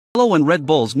Yellow and red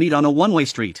bulls meet on a one-way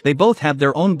street. They both have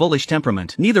their own bullish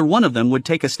temperament. Neither one of them would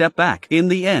take a step back. In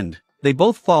the end, they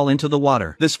both fall into the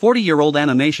water. This 40-year-old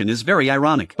animation is very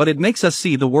ironic, but it makes us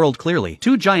see the world clearly.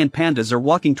 Two giant pandas are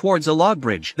walking towards a log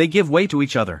bridge. They give way to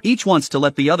each other. Each wants to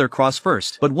let the other cross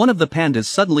first, but one of the pandas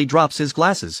suddenly drops his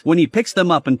glasses. When he picks them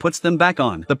up and puts them back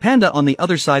on, the panda on the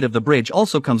other side of the bridge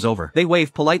also comes over. They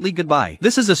wave politely goodbye.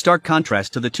 This is a stark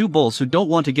contrast to the two bulls who don't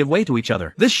want to give way to each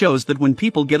other. This shows that when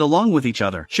people get along with each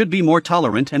other, should be more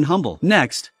tolerant and humble.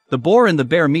 Next, the boar and the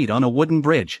bear meet on a wooden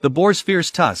bridge. The boar's fierce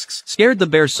tusks scared the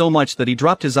bear so much that he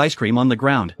dropped his ice cream on the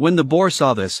ground. When the boar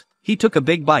saw this, he took a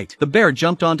big bite. The bear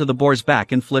jumped onto the boar's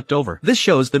back and flipped over. This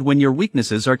shows that when your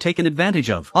weaknesses are taken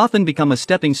advantage of, often become a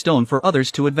stepping stone for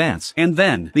others to advance. And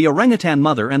then, the orangutan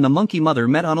mother and the monkey mother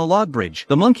met on a log bridge.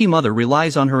 The monkey mother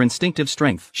relies on her instinctive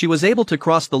strength. She was able to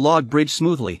cross the log bridge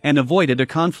smoothly and avoided a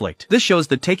conflict. This shows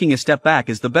that taking a step back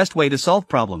is the best way to solve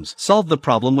problems. Solve the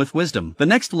problem with wisdom. The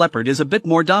next leopard is a bit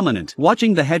more dominant,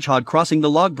 watching the hedgehog crossing the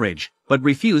log bridge, but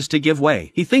refused to give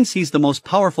way. He thinks he's the most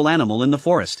powerful animal in the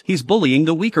forest. He's bullying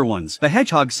the weaker ones. The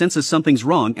hedgehog senses something's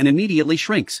wrong and immediately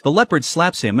shrinks. The leopard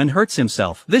slaps him and hurts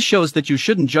himself. This shows that you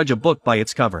shouldn't judge a book by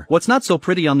its cover. What's not so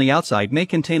pretty on the outside may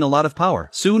contain a lot of power.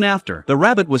 Soon after, the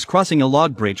rabbit was crossing a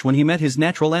log bridge when he met his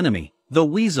natural enemy, the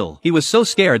weasel. He was so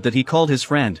scared that he called his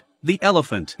friend the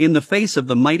elephant. In the face of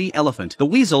the mighty elephant, the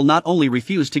weasel not only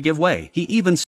refused to give way, he even